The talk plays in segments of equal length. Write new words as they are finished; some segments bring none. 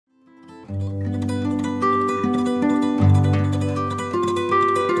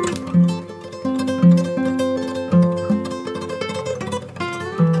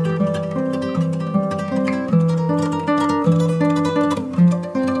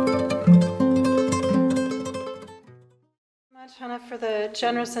For the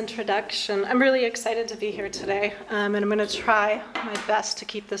generous introduction. I'm really excited to be here today, and I'm going to try my best to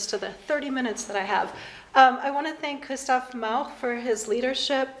keep this to the 30 minutes that I have. I want to thank Christophe Mauch for his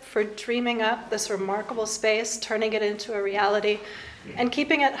leadership, for dreaming up this remarkable space, turning it into a reality, and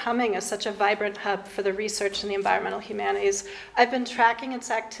keeping it humming as such a vibrant hub for the research in the environmental humanities. I've been tracking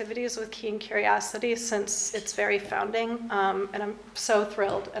its activities with keen curiosity since its very founding, and I'm so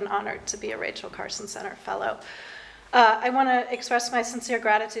thrilled and honored to be a Rachel Carson Center Fellow. I want to express my sincere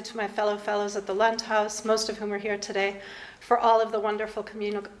gratitude to my fellow fellows at the Lund House, most of whom are here today, for all of the wonderful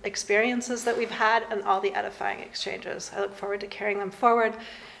communal experiences that we've had and all the edifying exchanges. I look forward to carrying them forward.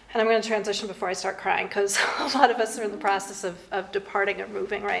 And I'm going to transition before I start crying, because a lot of us are in the process of departing and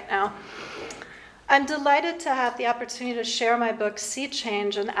moving right now. I'm delighted to have the opportunity to share my book, Sea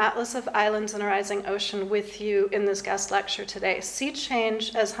Change, an Atlas of Islands and a Rising Ocean, with you in this guest lecture today. Sea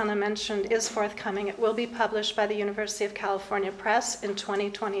Change, as Hannah mentioned, is forthcoming. It will be published by the University of California Press in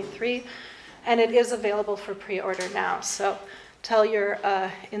 2023, and it is available for pre-order now. So tell your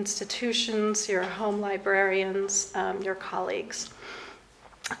institutions, your home librarians, your colleagues.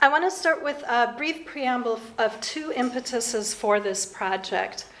 I want to start with a brief preamble of two impetuses for this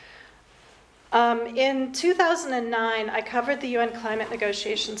project. In 2009, I covered the UN climate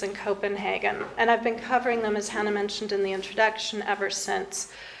negotiations in Copenhagen, and I've been covering them, as Hannah mentioned in the introduction, ever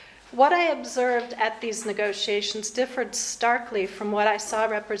since. What I observed at these negotiations differed starkly from what I saw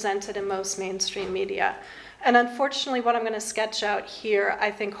represented in most mainstream media. And unfortunately, what I'm going to sketch out here, I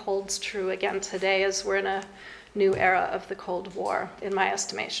think holds true again today, as we're in a new era of the Cold War, in my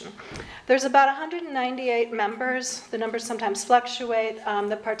estimation. There's about 198 members. The numbers sometimes fluctuate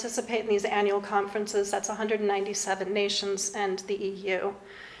that participate in these annual conferences. That's 197 nations and the EU.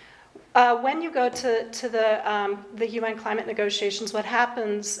 When you go to the UN climate negotiations, what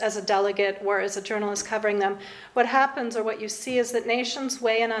happens as a delegate or as a journalist covering them, what happens or what you see is that nations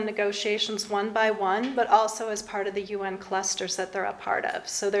weigh in on negotiations one by one, but also as part of the UN clusters that they're a part of.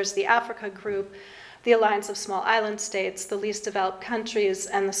 So there's the Africa group, the Alliance of Small Island States, the least developed countries,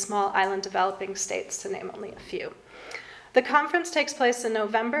 and the small island developing states, to name only a few. The conference takes place in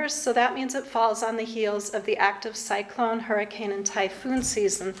November, so that means it falls on the heels of the active cyclone, hurricane, and typhoon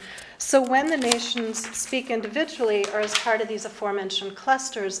season. So when the nations speak individually or as part of these aforementioned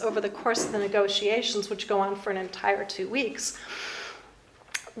clusters over the course of the negotiations, which go on for an entire 2 weeks,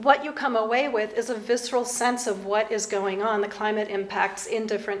 what you come away with is a visceral sense of what is going on, the climate impacts in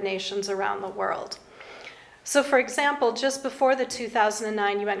different nations around the world. So for example, just before the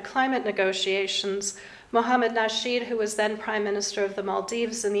 2009 UN climate negotiations, Mohammed Nasheed, who was then Prime Minister of the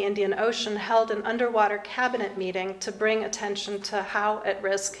Maldives in the Indian Ocean, held an underwater cabinet meeting to bring attention to how at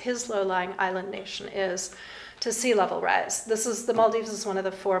risk his low-lying island nation is to sea level rise. The Maldives is one of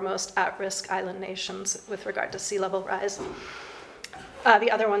the foremost at-risk island nations with regard to sea level rise. The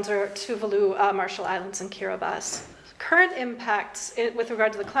other ones are Tuvalu, Marshall Islands, and Kiribati. Current impacts with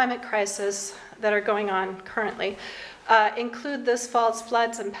regard to the climate crisis that are going on currently include this fall's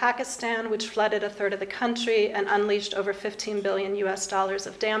floods in Pakistan, which flooded a third of the country and unleashed over $15 billion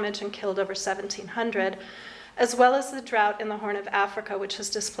of damage and killed over 1,700, as well as the drought in the Horn of Africa, which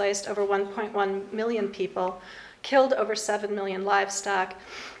has displaced over 1.1 million people, killed over 7 million livestock,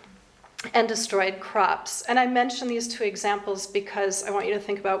 and destroyed crops. And I mention these two examples because I want you to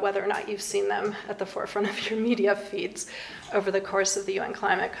think about whether or not you've seen them at the forefront of your media feeds over the course of the UN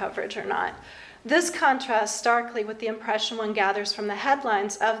climate coverage or not. This contrasts starkly with the impression one gathers from the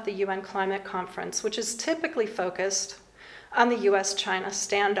headlines of the UN climate conference, which is typically focused on the US-China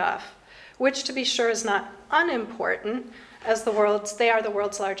standoff, which to be sure is not unimportant, as they are the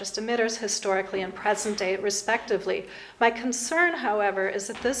world's largest emitters historically and present day, respectively. My concern, however, is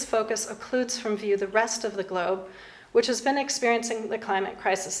that this focus occludes from view the rest of the globe, which has been experiencing the climate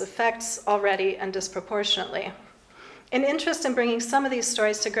crisis effects already and disproportionately. An interest in bringing some of these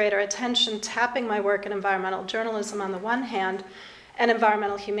stories to greater attention, tapping my work in environmental journalism on the one hand, and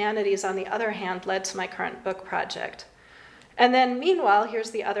environmental humanities on the other hand, led to my current book project. And then meanwhile,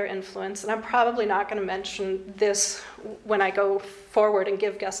 here's the other influence, and I'm probably not going to mention this when I go forward and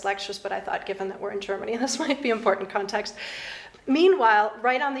give guest lectures, but I thought given that we're in Germany, this might be important context. Meanwhile,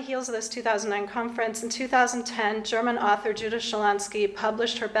 right on the heels of this 2009 conference, in 2010, German author Judith Shalansky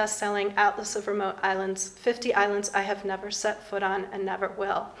published her best-selling Atlas of Remote Islands, 50 Islands I Have Never Set Foot on and Never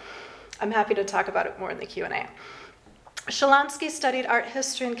Will. I'm happy to talk about it more in the Q&A. Shalansky studied art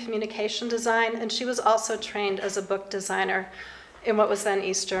history and communication design, and she was also trained as a book designer in what was then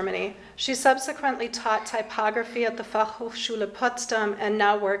East Germany. She subsequently taught typography at the Fachhochschule Potsdam and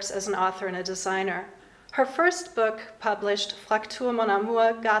now works as an author and a designer. Her first book, published, Fraktur Mon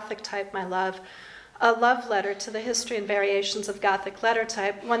Amour, Gothic Type My Love, a love letter to the history and variations of Gothic letter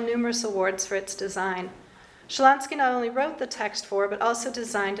type, won numerous awards for its design. Shalansky not only wrote the text for, but also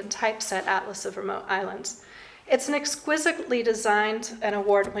designed and typeset Atlas of Remote Islands. It's an exquisitely designed and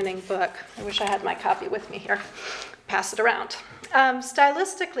award-winning book. I wish I had my copy with me here. Pass it around.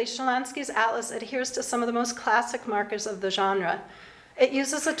 Stylistically, Shalansky's Atlas adheres to some of the most classic markers of the genre. It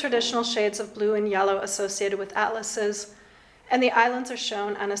uses the traditional shades of blue and yellow associated with atlases, and the islands are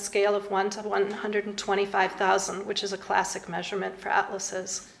shown on a scale of 1 to 125,000, which is a classic measurement for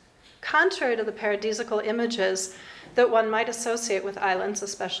atlases. Contrary to the paradisiacal images that one might associate with islands,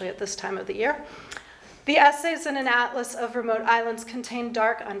 especially at this time of the year, the essays in an atlas of remote islands contain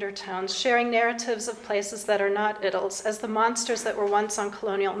dark undertones, sharing narratives of places that are not idylls, as the monsters that were once on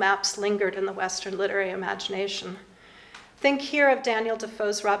colonial maps lingered in the Western literary imagination. Think here of Daniel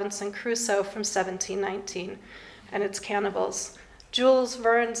Defoe's Robinson Crusoe from 1719 and its cannibals, Jules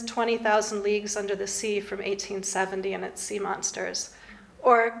Verne's 20,000 Leagues Under the Sea from 1870 and its sea monsters,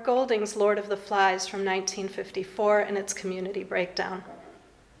 or Golding's Lord of the Flies from 1954 and its community breakdown.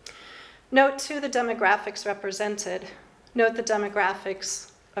 Note, too, the demographics represented. Note the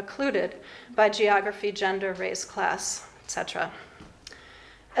demographics occluded by geography, gender, race, class, etc.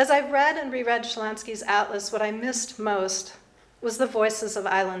 As I read and reread Shalansky's Atlas, what I missed most was the voices of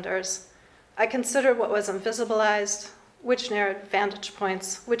islanders. I considered what was invisibilized, which narrative vantage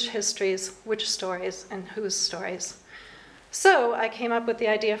points, which histories, which stories, and whose stories. So I came up with the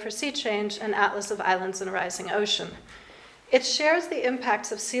idea for Sea Change, an Atlas of Islands in a Rising Ocean. It shares the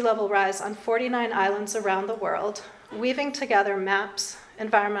impacts of sea level rise on 49 islands around the world, weaving together maps,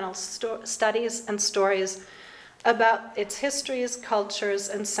 environmental studies, and stories about its histories, cultures,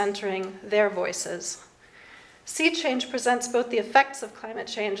 and centering their voices. Sea Change presents both the effects of climate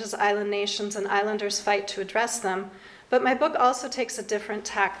change as island nations and islanders fight to address them, but my book also takes a different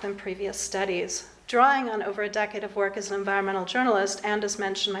tack than previous studies. Drawing on over a decade of work as an environmental journalist and, as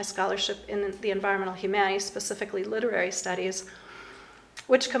mentioned, my scholarship in the environmental humanities, specifically literary studies,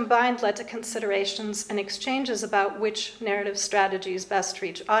 which combined led to considerations and exchanges about which narrative strategies best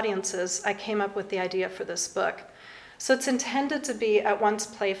reach audiences, I came up with the idea for this book. So it's intended to be at once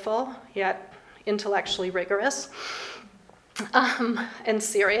playful, yet intellectually rigorous, and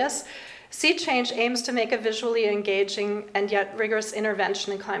serious. Sea Change aims to make a visually engaging and yet rigorous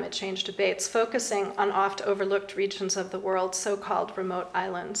intervention in climate change debates, focusing on oft-overlooked regions of the world, so-called remote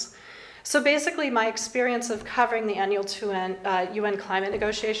islands. So basically, my experience of covering the annual UN climate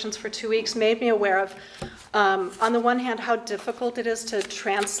negotiations for 2 weeks made me aware of, on the one hand, how difficult it is to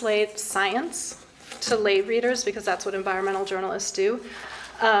translate science to lay readers, because that's what environmental journalists do.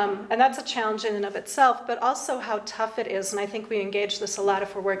 And that's a challenge in and of itself, but also how tough it is, and I think we engage this a lot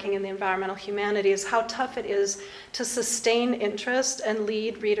if we're working in the environmental humanities, how tough it is to sustain interest and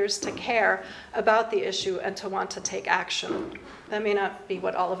lead readers to care about the issue and to want to take action. That may not be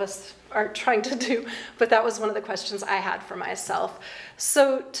what all of us are trying to do, but that was one of the questions I had for myself.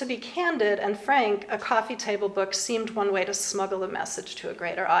 So to be candid and frank, a coffee table book seemed one way to smuggle the message to a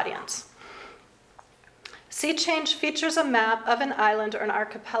greater audience. Sea Change features a map of an island or an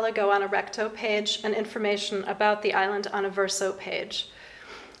archipelago on a recto page and information about the island on a verso page.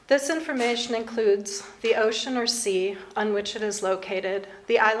 This information includes the ocean or sea on which it is located,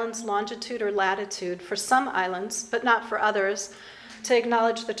 the island's longitude or latitude for some islands, but not for others, to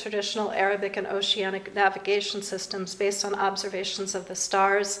acknowledge the traditional Arabic and oceanic navigation systems based on observations of the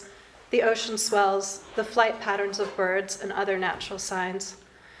stars, the ocean swells, the flight patterns of birds, and other natural signs.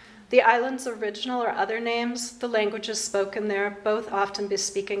 The island's original or other names, the languages spoken there, both often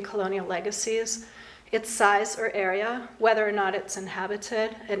bespeaking colonial legacies, its size or area, whether or not it's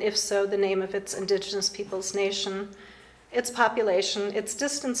inhabited, and if so, the name of its indigenous people's nation, its population, its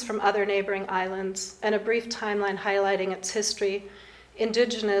distance from other neighboring islands, and a brief timeline highlighting its history,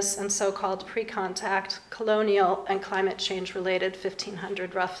 indigenous and so-called pre-contact, colonial, and climate change-related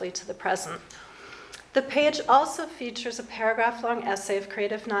 1500 roughly to the present. The page also features a paragraph-long essay of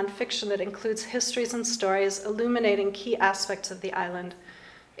creative nonfiction that includes histories and stories illuminating key aspects of the island,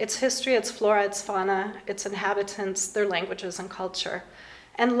 its history, its flora, its fauna, its inhabitants, their languages and culture.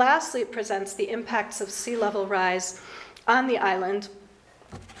 And lastly, it presents the impacts of sea level rise on the island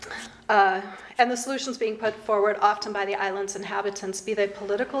and the solutions being put forward often by the island's inhabitants, be they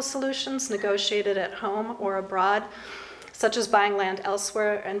political solutions negotiated at home or abroad, such as buying land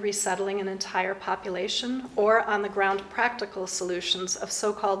elsewhere and resettling an entire population, or on-the-ground practical solutions of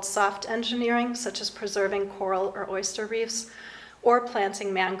so-called soft engineering, such as preserving coral or oyster reefs, or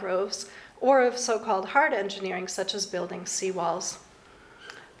planting mangroves, or of so-called hard engineering, such as building seawalls.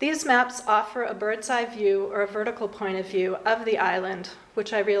 These maps offer a bird's-eye view or a vertical point of view of the island,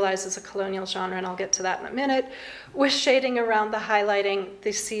 which I realize is a colonial genre, and I'll get to that in a minute, with shading around the highlighting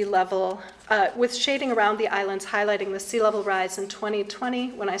the sea level, with shading around the islands highlighting the sea level rise in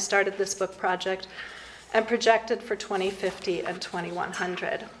 2020 when I started this book project, and projected for 2050 and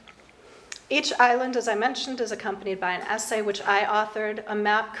 2100. Each island, as I mentioned, is accompanied by an essay which I authored, a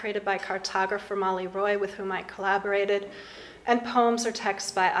map created by cartographer Molly Roy, with whom I collaborated, and poems or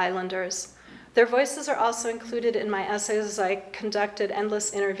texts by islanders. Their voices are also included in my essays as I conducted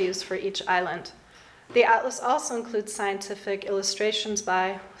endless interviews for each island. The atlas also includes scientific illustrations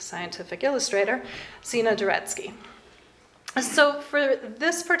by scientific illustrator Zina Duretsky. So for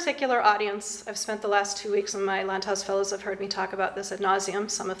this particular audience, I've spent the last 2 weeks, and my Landhaus Fellows have heard me talk about this ad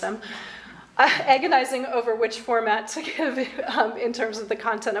nauseum, some of them, agonizing over which format to give in terms of the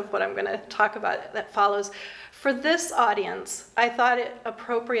content of what I'm going to talk about that follows. For this audience, I thought it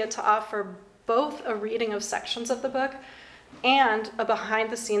appropriate to offer both a reading of sections of the book and a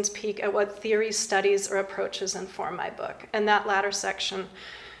behind-the-scenes peek at what theories, studies, or approaches inform my book. And that latter section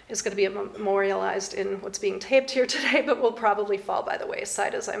is going to be memorialized in what's being taped here today, but will probably fall by the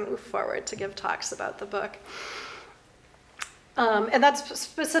wayside as I move forward to give talks about the book. And that's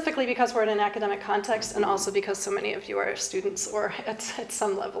specifically because we're in an academic context, and also because so many of you are students or at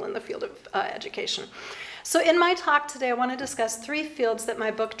some level in the field of education. So in my talk today, I want to discuss 3 fields that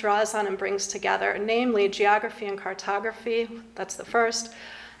my book draws on and brings together, namely geography and cartography, that's the first,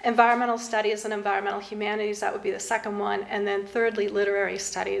 environmental studies and environmental humanities, that would be the second one, and then thirdly, literary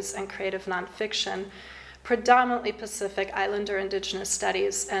studies and creative nonfiction, predominantly Pacific Islander Indigenous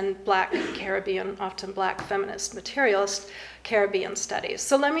studies, and Black Caribbean, often Black feminist materialist Caribbean studies.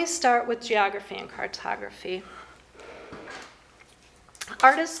 So let me start with geography and cartography.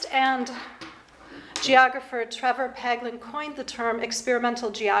 Artist and geographer Trevor Paglen coined the term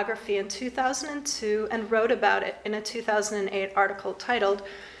experimental geography in 2002 and wrote about it in a 2008 article titled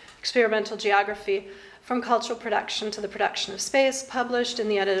Experimental Geography: From Cultural Production to the Production of Space, published in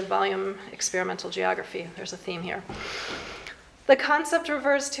the edited volume Experimental Geography. There's a theme here. The concept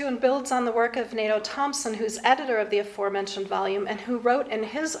refers to and builds on the work of Nato Thompson, who's editor of the aforementioned volume, and who wrote in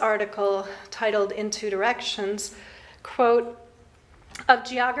his article titled In Two Directions, quote, "Of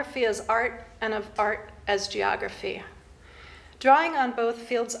geography as art and of art as geography." Drawing on both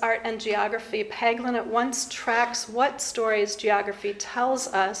fields, art and geography, Paglen at once tracks what stories geography tells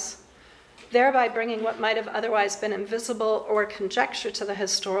us, thereby bringing what might have otherwise been invisible or conjecture to the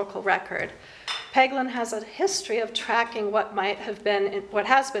historical record. Paglen has a history of tracking what has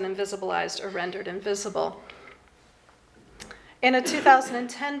been invisibilized or rendered invisible. In a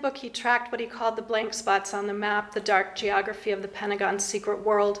 2010 book, he tracked what he called the blank spots on the map, the dark geography of the Pentagon's secret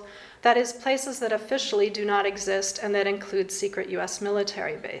world, that is, places that officially do not exist and that include secret US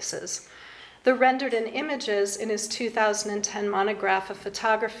military bases. The rendered in images in his 2010 monograph of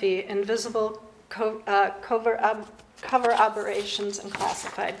photography, Invisible Cover Aberrations and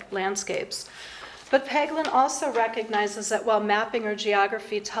Classified Landscapes. But Paglen also recognizes that while mapping or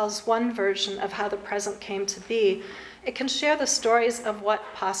geography tells one version of how the present came to be, it can share the stories of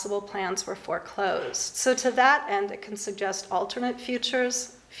what possible plans were foreclosed. So to that end, it can suggest alternate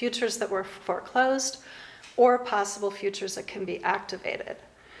futures, futures that were foreclosed, or possible futures that can be activated.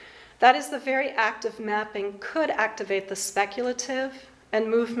 That is, the very act of mapping could activate the speculative and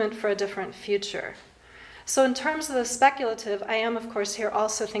movement for a different future. So in terms of the speculative, I am, of course, here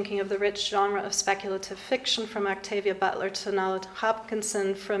also thinking of the rich genre of speculative fiction, from Octavia Butler to Nalla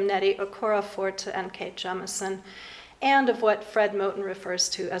Hopkinson, from Nnedi Okorafor to N.K. Jemisin, and of what Fred Moten refers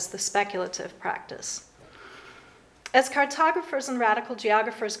to as the speculative practice. As cartographers and radical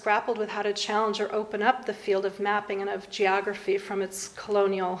geographers grappled with how to challenge or open up the field of mapping and of geography from its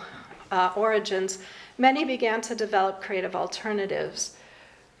colonial origins, many began to develop creative alternatives.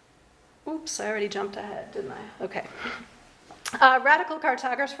 Oops, I already jumped ahead, didn't I? Okay. Radical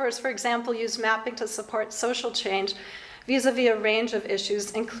cartographers, for example, use mapping to support social change vis-a-vis a range of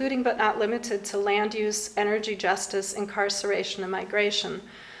issues, including but not limited to land use, energy justice, incarceration, and migration.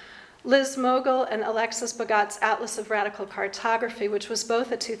 Liz Mogul and Alexis Bogat's Atlas of Radical Cartography, which was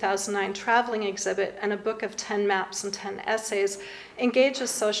both a 2009 traveling exhibit and a book of 10 maps and 10 essays, engages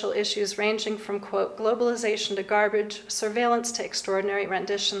social issues ranging from, quote, globalization to garbage, surveillance to extraordinary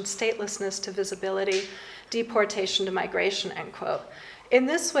rendition, statelessness to visibility, deportation to migration, end quote. In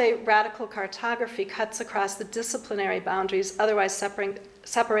this way, radical cartography cuts across the disciplinary boundaries otherwise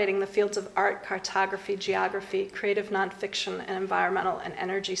separating the fields of art, cartography, geography, creative nonfiction, and environmental and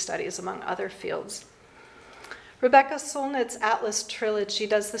energy studies, among other fields. Rebecca Solnit's Atlas trilogy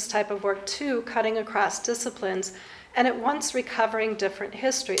does this type of work too, cutting across disciplines, and at once recovering different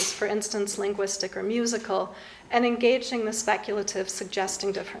histories, for instance, linguistic or musical, and engaging the speculative,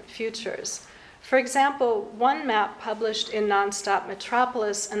 suggesting different futures. For example, one map published in Nonstop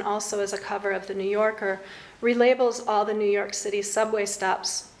Metropolis and also as a cover of The New Yorker relabels all the New York City subway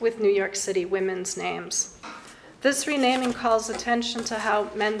stops with New York City women's names. This renaming calls attention to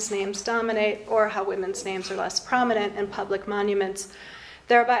how men's names dominate or how women's names are less prominent in public monuments,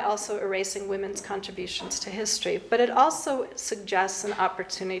 thereby also erasing women's contributions to history. But it also suggests an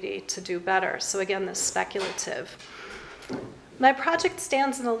opportunity to do better. So again, this speculative. My project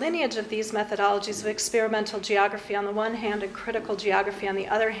stands in the lineage of these methodologies of experimental geography on the one hand and critical geography on the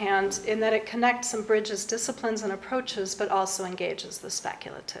other hand, in that it connects and bridges disciplines and approaches, but also engages the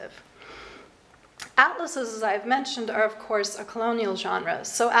speculative. Atlases, as I've mentioned, are of course a colonial genre,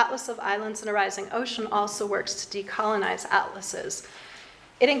 so Atlas of Islands and a Rising Ocean also works to decolonize atlases.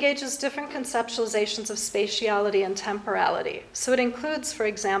 It engages different conceptualizations of spatiality and temporality. So it includes, for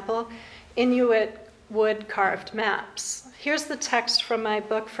example, Inuit wood-carved maps. Here's the text from my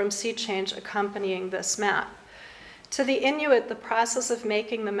book, From Sea Change, accompanying this map. To the Inuit, the process of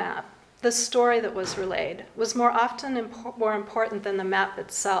making the map, the story that was relayed, was more often more important than the map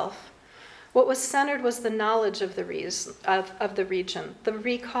itself. What was centered was the knowledge of the region, the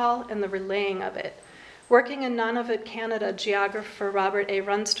recall and the relaying of it. Working in Nunavut, Canada, geographer Robert A.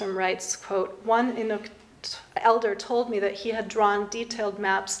 Rundstrom writes, quote, "One Inuk elder told me that he had drawn detailed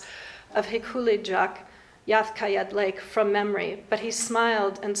maps of Hikulijak, Yathkayed Lake, from memory, but he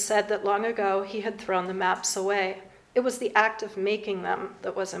smiled and said that long ago he had thrown the maps away. It was the act of making them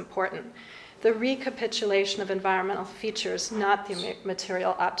that was important, the recapitulation of environmental features, not the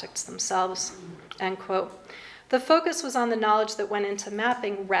material objects themselves," end quote. The focus was on the knowledge that went into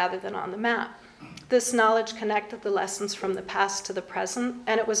mapping rather than on the map. This knowledge connected the lessons from the past to the present,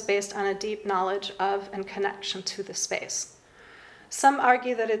 and it was based on a deep knowledge of and connection to the space. Some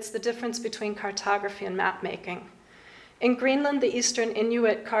argue that it's the difference between cartography and map making. In Greenland, the Eastern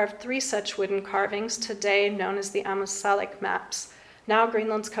Inuit carved 3 such wooden carvings, today known as the Amosalik maps. Now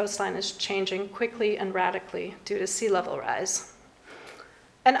Greenland's coastline is changing quickly and radically due to sea level rise.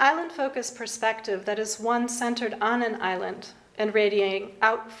 An island-focused perspective that is one centered on an island and radiating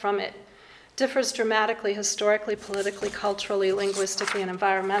out from it differs dramatically historically, politically, culturally, linguistically, and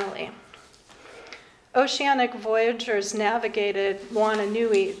environmentally. Oceanic voyagers navigated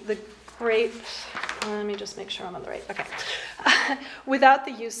Moananui, the great, let me just make sure I'm on the right, okay. Without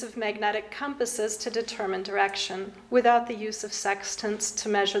the use of magnetic compasses to determine direction, without the use of sextants to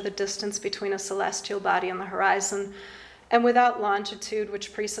measure the distance between a celestial body and the horizon, and without longitude,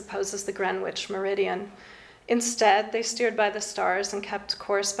 which presupposes the Greenwich meridian. Instead, they steered by the stars and kept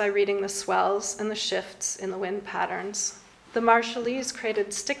course by reading the swells and the shifts in the wind patterns. The Marshallese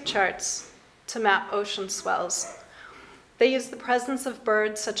created stick charts to map ocean swells. They used the presence of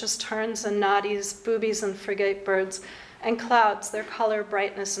birds such as terns and noddies, boobies and frigate birds, and clouds, their color,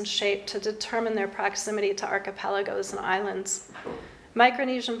 brightness, and shape to determine their proximity to archipelagos and islands.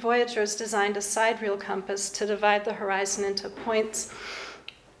 Micronesian voyagers designed a sidereal compass to divide the horizon into points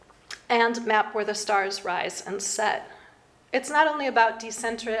and map where the stars rise and set. It's not only about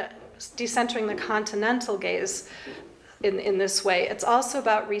decentering the continental gaze in this way, it's also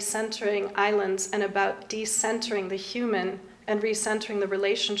about recentering islands and about decentering the human and recentering the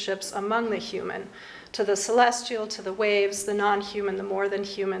relationships among the human, to the celestial, to the waves, the non-human, the more than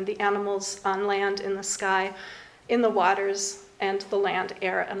human, the animals on land, in the sky, in the waters, and the land,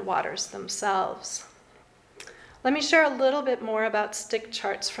 air, and waters themselves. Let me share a little bit more about stick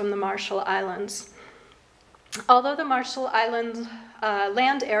charts from the Marshall Islands. Although the Marshall Islands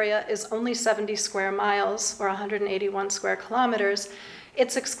land area is only 70 square miles, or 181 square kilometers,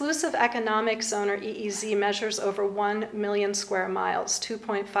 its exclusive economic zone, or EEZ, measures over 1 million square miles,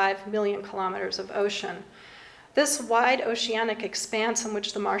 2.5 million kilometers of ocean. This wide oceanic expanse in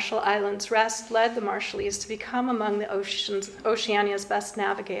which the Marshall Islands rest led the Marshallese to become among the Oceania's best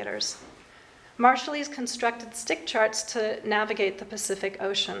navigators. Marshallese constructed stick charts to navigate the Pacific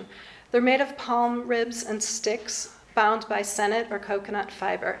Ocean. They're made of palm ribs and sticks bound by sennit or coconut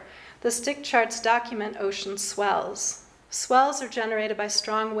fiber. The stick charts document ocean swells. Swells are generated by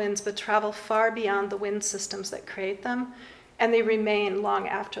strong winds but travel far beyond the wind systems that create them, and they remain long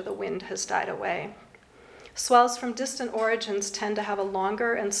after the wind has died away. Swells from distant origins tend to have a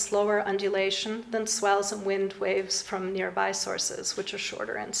longer and slower undulation than swells and wind waves from nearby sources, which are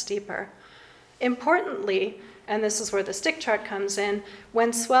shorter and steeper. Importantly, and this is where the stick chart comes in,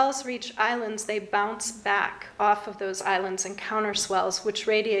 when swells reach islands, they bounce back off of those islands and counter swells, which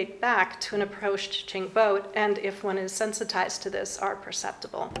radiate back to an approaching boat, and if one is sensitized to this, are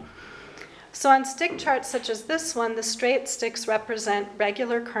perceptible. So on stick charts such as this one, the straight sticks represent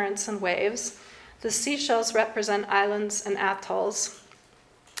regular currents and waves, the seashells represent islands and atolls,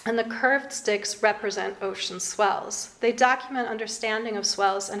 and the curved sticks represent ocean swells. They document understanding of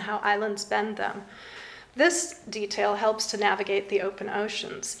swells and how islands bend them. This detail helps to navigate the open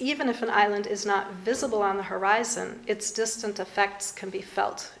oceans. Even if an island is not visible on the horizon, its distant effects can be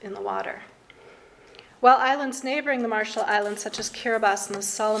felt in the water. While islands neighboring the Marshall Islands, such as Kiribati and the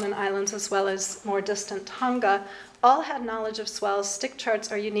Solomon Islands, as well as more distant Tonga, all had knowledge of swells, stick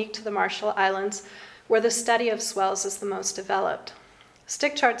charts are unique to the Marshall Islands, where the study of swells is the most developed.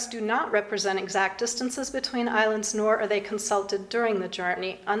 Stick charts do not represent exact distances between islands, nor are they consulted during the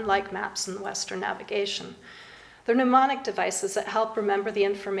journey, unlike maps in Western navigation. They're mnemonic devices that help remember the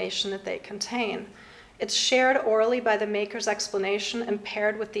information that they contain. It's shared orally by the maker's explanation and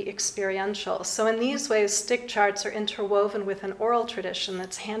paired with the experiential. So in these ways, stick charts are interwoven with an oral tradition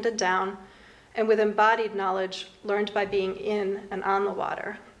that's handed down and with embodied knowledge learned by being in and on the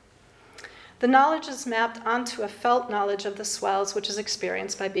water. The knowledge is mapped onto a felt knowledge of the swells, which is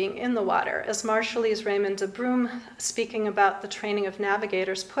experienced by being in the water. As Marshallese Raymond de Broom, speaking about the training of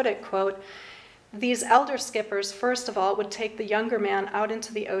navigators, put it, quote, "These elder skippers, first of all, would take the younger man out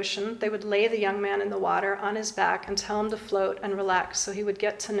into the ocean. They would lay the young man in the water on his back and tell him to float and relax so he would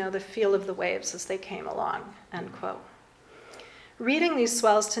get to know the feel of the waves as they came along," end quote. Reading these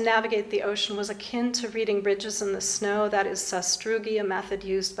swells to navigate the ocean was akin to reading bridges in the snow. That is sastrugi, a method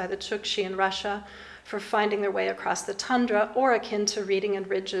used by the Chukchi in Russia for finding their way across the tundra, or akin to reading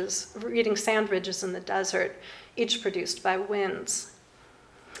sand ridges in the desert, each produced by winds.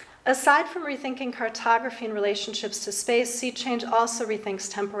 Aside from rethinking cartography and relationships to space, Sea Change also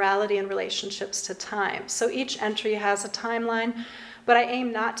rethinks temporality and relationships to time. So each entry has a timeline, but I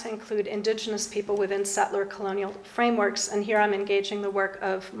aim not to include indigenous people within settler colonial frameworks, and here I'm engaging the work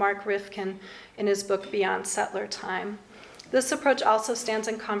of Mark Rifkin in his book Beyond Settler Time. This approach also stands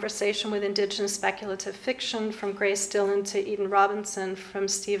in conversation with indigenous speculative fiction, from Grace Dillon to Eden Robinson, from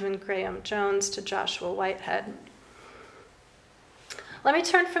Stephen Graham Jones to Joshua Whitehead. Let me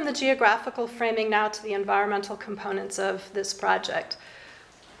turn from the geographical framing now to the environmental components of this project.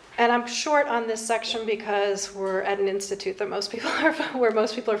 And I'm short on this section because we're at an institute that where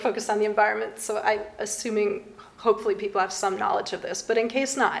most people are focused on the environment, so I'm assuming hopefully people have some knowledge of this, but in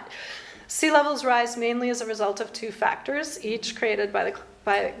case not. Sea levels rise mainly as a result of two factors, each created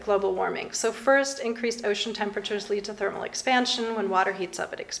by global warming. So first, increased ocean temperatures lead to thermal expansion. When water heats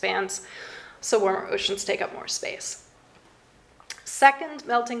up, it expands, so warmer oceans take up more space. Second,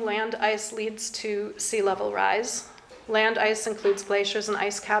 melting land ice leads to sea level rise. Land ice includes glaciers and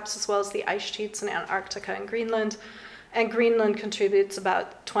ice caps, as well as the ice sheets in Antarctica and Greenland contributes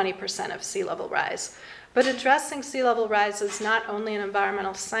about 20% of sea level rise. But addressing sea level rise is not only an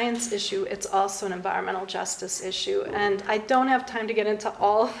environmental science issue, it's also an environmental justice issue. And I don't have time to get into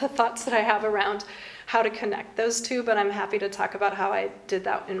all the thoughts that I have around how to connect those two, but I'm happy to talk about how I did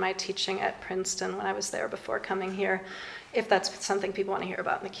that in my teaching at Princeton when I was there before coming here, if that's something people want to hear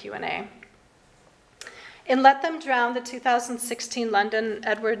about in the Q&A. In Let Them Drown, the 2016 London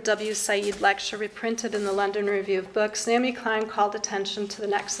Edward W. Said lecture reprinted in the London Review of Books, Naomi Klein called attention to the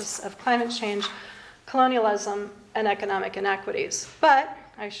nexus of climate change, colonialism, and economic inequities. But,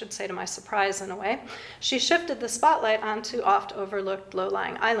 I should say to my surprise in a way, she shifted the spotlight onto oft-overlooked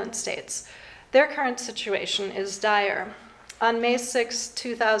low-lying island states. Their current situation is dire. On May 6,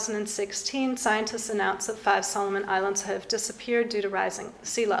 2016, scientists announced that 5 Solomon Islands have disappeared due to rising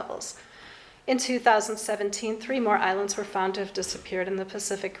sea levels. In 2017, 3 more islands were found to have disappeared in the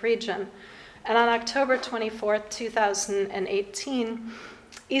Pacific region. And on October 24, 2018,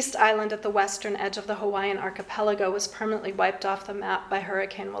 East Island at the western edge of the Hawaiian archipelago was permanently wiped off the map by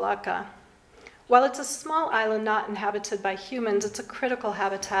Hurricane Malaka. While it's a small island not inhabited by humans, it's a critical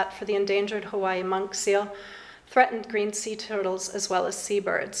habitat for the endangered Hawaii monk seal, threatened green sea turtles, as well as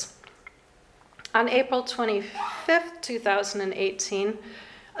seabirds. On April 25, 2018,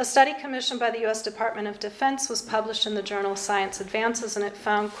 a study commissioned by the U.S. Department of Defense was published in the journal Science Advances, and it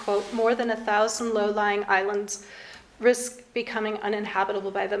found, quote, more than 1,000 low-lying islands risk becoming uninhabitable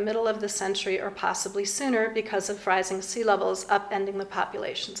by the middle of the century or possibly sooner because of rising sea levels, upending the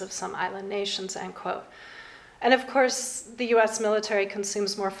populations of some island nations, end quote. And of course, the US military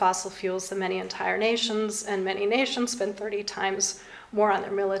consumes more fossil fuels than many entire nations, and many nations spend 30 times more on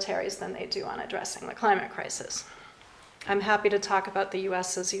their militaries than they do on addressing the climate crisis. I'm happy to talk about the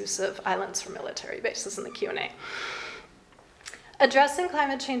US's use of islands for military bases in the Q&A. Addressing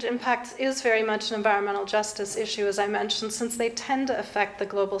climate change impacts is very much an environmental justice issue, as I mentioned, since they tend to affect the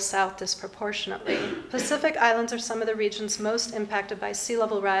global south disproportionately. Pacific Islands are some of the regions most impacted by sea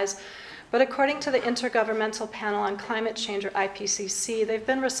level rise, but according to the Intergovernmental Panel on Climate Change, or IPCC, they've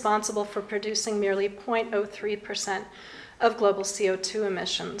been responsible for producing merely 0.03% of global CO2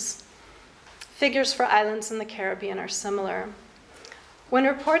 emissions. Figures for islands in the Caribbean are similar. When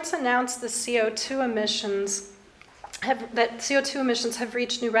reports announce the CO2 emissions have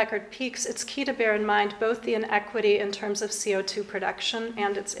reached new record peaks, it's key to bear in mind both the inequity in terms of CO2 production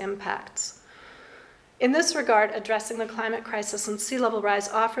and its impacts. In this regard, addressing the climate crisis and sea level rise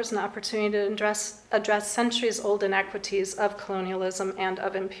offers an opportunity to address centuries-old inequities of colonialism and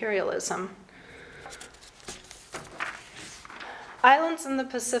of imperialism. Islands in the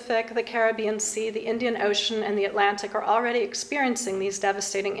Pacific, the Caribbean Sea, the Indian Ocean, and the Atlantic are already experiencing these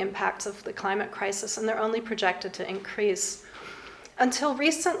devastating impacts of the climate crisis, and they're only projected to increase. Until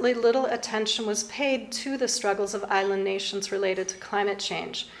recently, little attention was paid to the struggles of island nations related to climate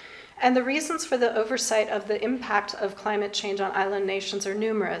change. And the reasons for the oversight of the impact of climate change on island nations are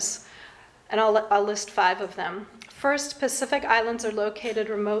numerous, and I'll list 5 of them. First, Pacific Islands are located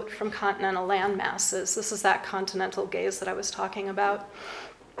remote from continental land masses. This is that continental gaze that I was talking about.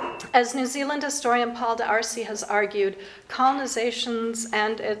 As New Zealand historian Paul D'Arcy has argued, colonizations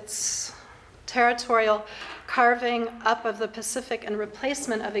and its territorial carving up of the Pacific and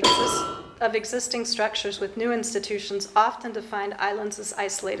replacement of existing structures with new institutions often defined islands as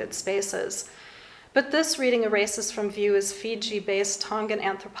isolated spaces. But this reading erases from view, as Fiji-based Tongan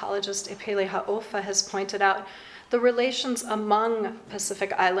anthropologist Epele Ha'ofa has pointed out, the relations among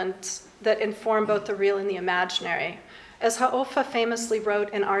Pacific islands that inform both the real and the imaginary. As Ha'ofa famously wrote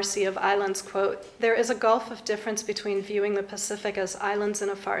in Our Sea of Islands, quote, "There is a gulf of difference between viewing the Pacific as islands in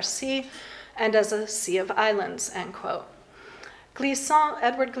a far sea and as a sea of islands," end quote.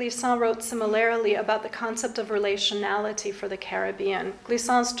 Edward Glissant wrote similarly about the concept of relationality for the Caribbean.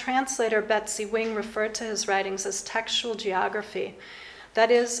 Glissant's translator, Betsy Wing, referred to his writings as textual geography. That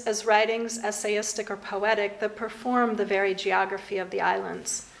is, as writings, essayistic or poetic, that perform the very geography of the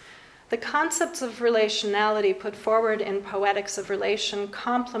islands. The concepts of relationality put forward in Poetics of Relation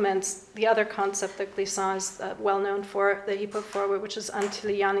complements the other concept that Glissant is well known for, that he put forward, which is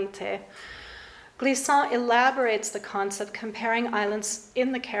Antillianité. Glissant elaborates the concept, comparing islands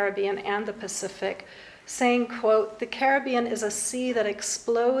in the Caribbean and the Pacific, saying, quote, "The Caribbean is a sea that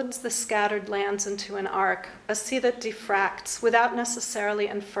explodes the scattered lands into an arc, a sea that diffracts without necessarily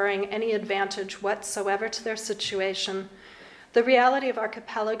inferring any advantage whatsoever to their situation. The reality of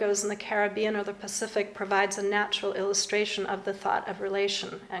archipelagos in the Caribbean or the Pacific provides a natural illustration of the thought of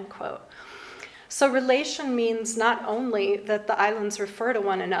relation," end quote. So relation means not only that the islands refer to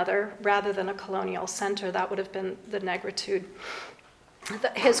one another rather than a colonial center. That would have been the negritude.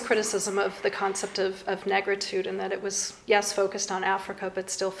 His criticism of the concept of negritude, and that it was, yes, focused on Africa, but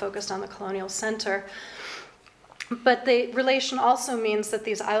still focused on the colonial center. But the relation also means that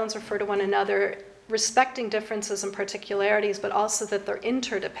these islands refer to one another, respecting differences and particularities, but also that they're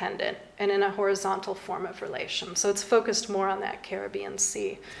interdependent and in a horizontal form of relation. So it's focused more on that Caribbean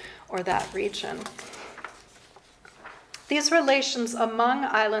Sea or that region. These relations among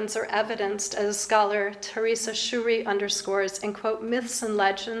islands are evidenced, as scholar Teresa Shuri underscores, in, quote, "myths and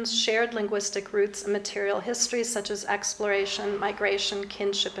legends, shared linguistic roots, and material histories such as exploration, migration,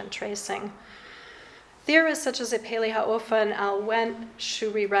 kinship, and tracing." Theorists such as Epele Ha'ofa and Al Wendt,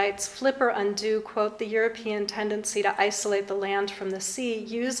 Shuri writes, flip or undo, quote, "the European tendency to isolate the land from the sea,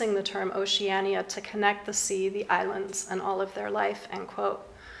 using the term Oceania to connect the sea, the islands, and all of their life," end quote.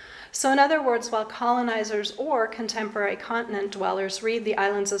 So in other words, while colonizers or contemporary continent dwellers read the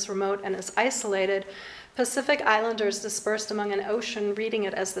islands as remote and as isolated, Pacific Islanders dispersed among an ocean reading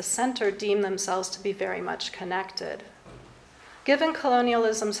it as the center deem themselves to be very much connected. Given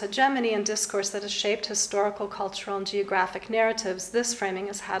colonialism's hegemony and discourse that has shaped historical, cultural, and geographic narratives, this framing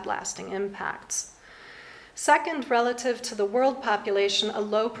has had lasting impacts. Second, relative to the world population, a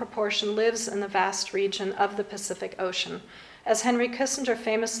low proportion lives in the vast region of the Pacific Ocean. As Henry Kissinger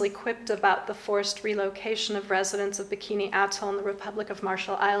famously quipped about the forced relocation of residents of Bikini Atoll in the Republic of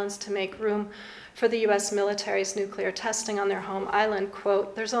Marshall Islands to make room for the US military's nuclear testing on their home island,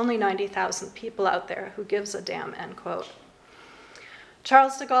 quote, "There's only 90,000 people out there, who gives a damn," end quote.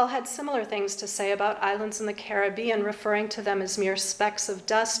 Charles de Gaulle had similar things to say about islands in the Caribbean, referring to them as mere specks of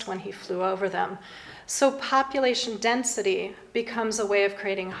dust when he flew over them. So population density becomes a way of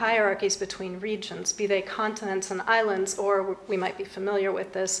creating hierarchies between regions, be they continents and islands, or we might be familiar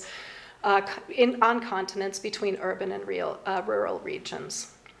with this, on continents between urban and rural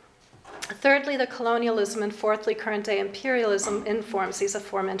regions. Thirdly, the colonialism, and fourthly, current-day imperialism informs these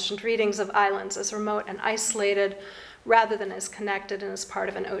aforementioned readings of islands as remote and isolated, rather than as connected and as part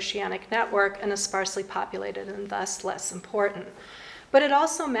of an oceanic network, and as sparsely populated and thus less important. But it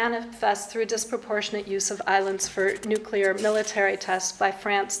also manifests through disproportionate use of islands for nuclear military tests by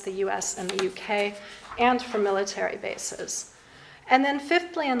France, the US, and the UK, and for military bases. And then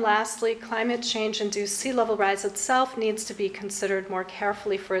fifthly and lastly, climate change-induced sea level rise itself needs to be considered more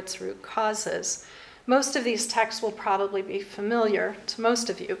carefully for its root causes. Most of these texts will probably be familiar to most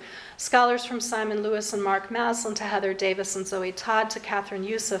of you. Scholars from Simon Lewis and Mark Maslin to Heather Davis and Zoe Todd to Catherine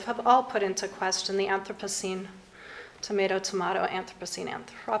Youssef have all put into question the Anthropocene, tomato, tomato,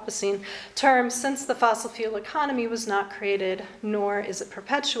 Anthropocene term, since the fossil fuel economy was not created, nor is it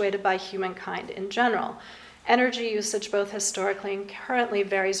perpetuated by humankind in general. Energy usage, both historically and currently,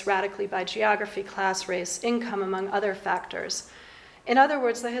 varies radically by geography, class, race, income, among other factors. In other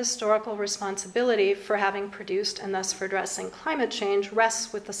words, the historical responsibility for having produced and thus for addressing climate change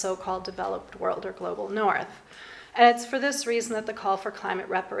rests with the so-called developed world or global north. And it's for this reason that the call for climate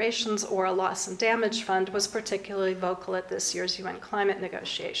reparations or a loss and damage fund was particularly vocal at this year's UN climate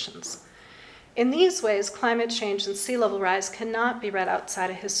negotiations. In these ways, climate change and sea level rise cannot be read outside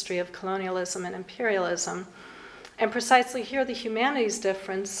a history of colonialism and imperialism. And precisely here, the humanities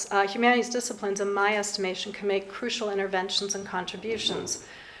disciplines, in my estimation, can make crucial interventions and contributions,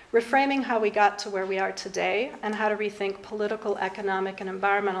 reframing how we got to where we are today and how to rethink political, economic, and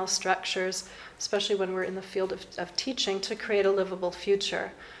environmental structures, especially when we're in the field of teaching, to create a livable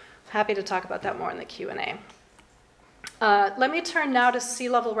future. Happy to talk about that more in the Q&A. Let me turn now to sea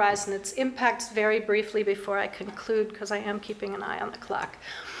level rise and its impacts very briefly before I conclude, because I am keeping an eye on the clock.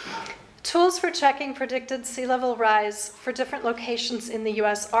 Tools for checking predicted sea level rise for different locations in the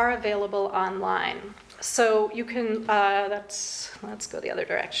US are available online. So you can, let's go the other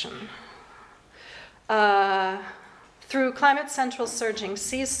direction. Through Climate Central's Surging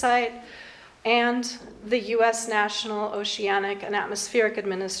Seas site and the US National Oceanic and Atmospheric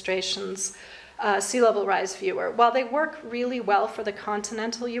Administration's sea level rise viewer. While they work really well for the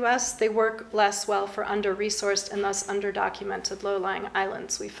continental US, they work less well for under-resourced and thus under-documented low-lying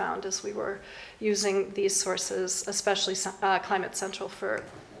islands, we found as we were using these sources, especially Climate Central for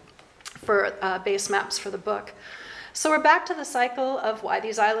base maps for the book. So we're back to the cycle of why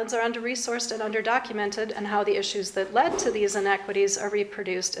these islands are under-resourced and under-documented, and how the issues that led to these inequities are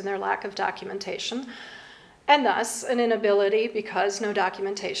reproduced in their lack of documentation, and thus an inability, because no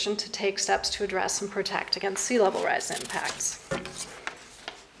documentation, to take steps to address and protect against sea level rise impacts.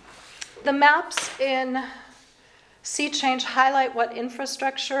 The maps in Sea Change highlight what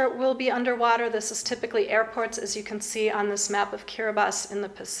infrastructure will be underwater. This is typically airports, as you can see on this map of Kiribati in the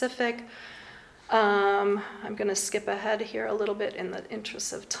Pacific. I'm going to skip ahead here a little bit in the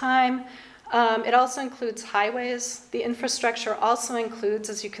interest of time. It also includes highways. The infrastructure also includes,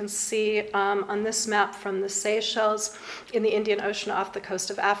 as you can see on this map from the Seychelles in the Indian Ocean off the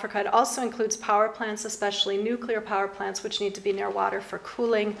coast of Africa, it also includes power plants, especially nuclear power plants, which need to be near water for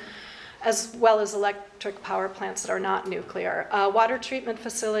cooling, as well as electric power plants that are not nuclear. Water treatment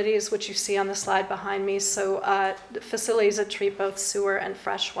facilities, which you see on the slide behind me, so facilities that treat both sewer and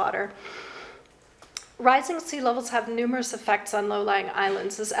fresh water. Rising sea levels have numerous effects on low-lying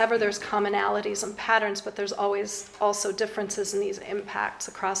islands. As ever, there's commonalities and patterns, but there's always also differences in these impacts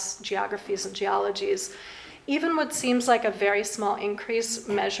across geographies and geologies. Even what seems like a very small increase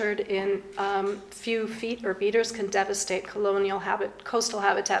measured in few feet or meters can devastate coastal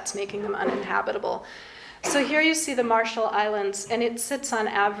habitats, making them uninhabitable. So here you see the Marshall Islands, and it sits on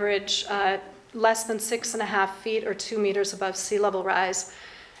average less than 6.5 feet or 2 meters above sea level rise,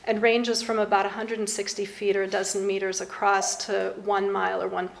 and ranges from about 160 feet or a dozen meters across to 1 mile or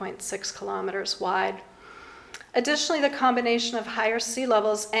 1.6 kilometers wide. Additionally, the combination of higher sea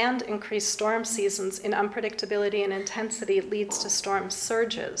levels and increased storm seasons in unpredictability and intensity leads to storm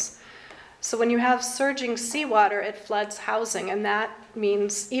surges. So when you have surging seawater, it floods housing, and that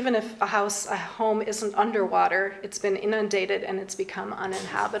means even if a home isn't underwater, it's been inundated and it's become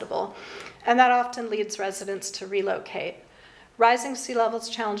uninhabitable. And that often leads residents to relocate. Rising sea levels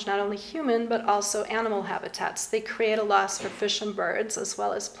challenge not only human, but also animal habitats. They create a loss for fish and birds, as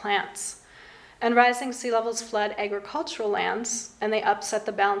well as plants. And rising sea levels flood agricultural lands, and they upset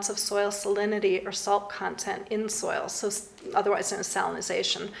the balance of soil salinity or salt content in soil, so otherwise known as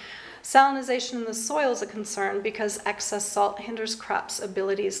salinization. Salinization in the soil is a concern because excess salt hinders crops'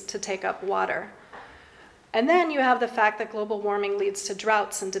 abilities to take up water. And then you have the fact that global warming leads to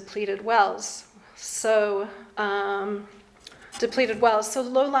droughts and depleted wells. So low-lying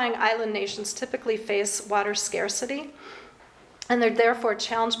island nations typically face water scarcity, and they're therefore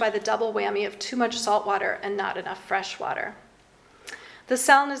challenged by the double whammy of too much salt water and not enough fresh water. The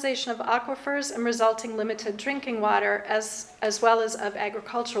salinization of aquifers and resulting limited drinking water, as well as of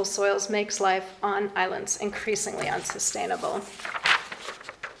agricultural soils, makes life on islands increasingly unsustainable.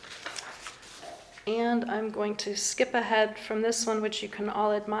 And I'm going to skip ahead from this one, which you can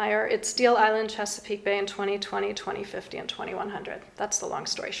all admire. It's Deal Island, Chesapeake Bay in 2020, 2050, and 2100. That's the long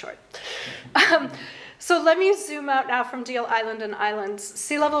story short. So let me zoom out now from Deal Island and islands.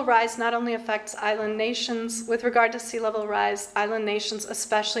 Sea level rise not only affects island nations. With regard to sea level rise, island nations,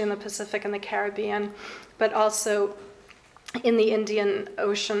 especially in the Pacific and the Caribbean, but also in the Indian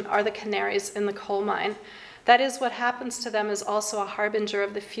Ocean, are the canaries in the coal mine. That is, what happens to them is also a harbinger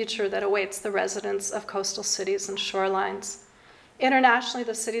of the future that awaits the residents of coastal cities and shorelines. Internationally,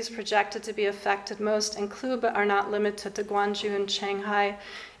 the cities projected to be affected most include, but are not limited to, Gwangju and Shanghai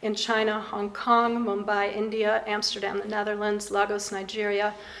in China, Hong Kong, Mumbai, India, Amsterdam, the Netherlands, Lagos,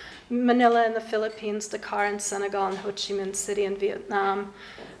 Nigeria, Manila in the Philippines, Dakar in Senegal, and Ho Chi Minh City in Vietnam.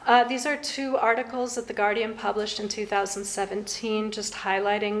 These are two articles that The Guardian published in 2017, just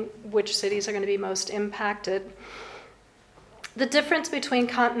highlighting which cities are going to be most impacted. The difference between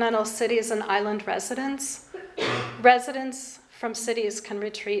continental cities and island residents from cities can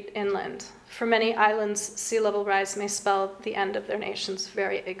retreat inland. For many islands, sea level rise may spell the end of their nation's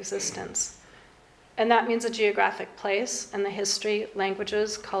very existence. And that means a geographic place and the history,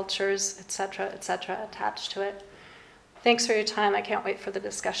 languages, cultures, et cetera, attached to it. Thanks for your time. I can't wait for the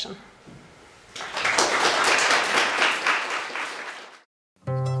discussion.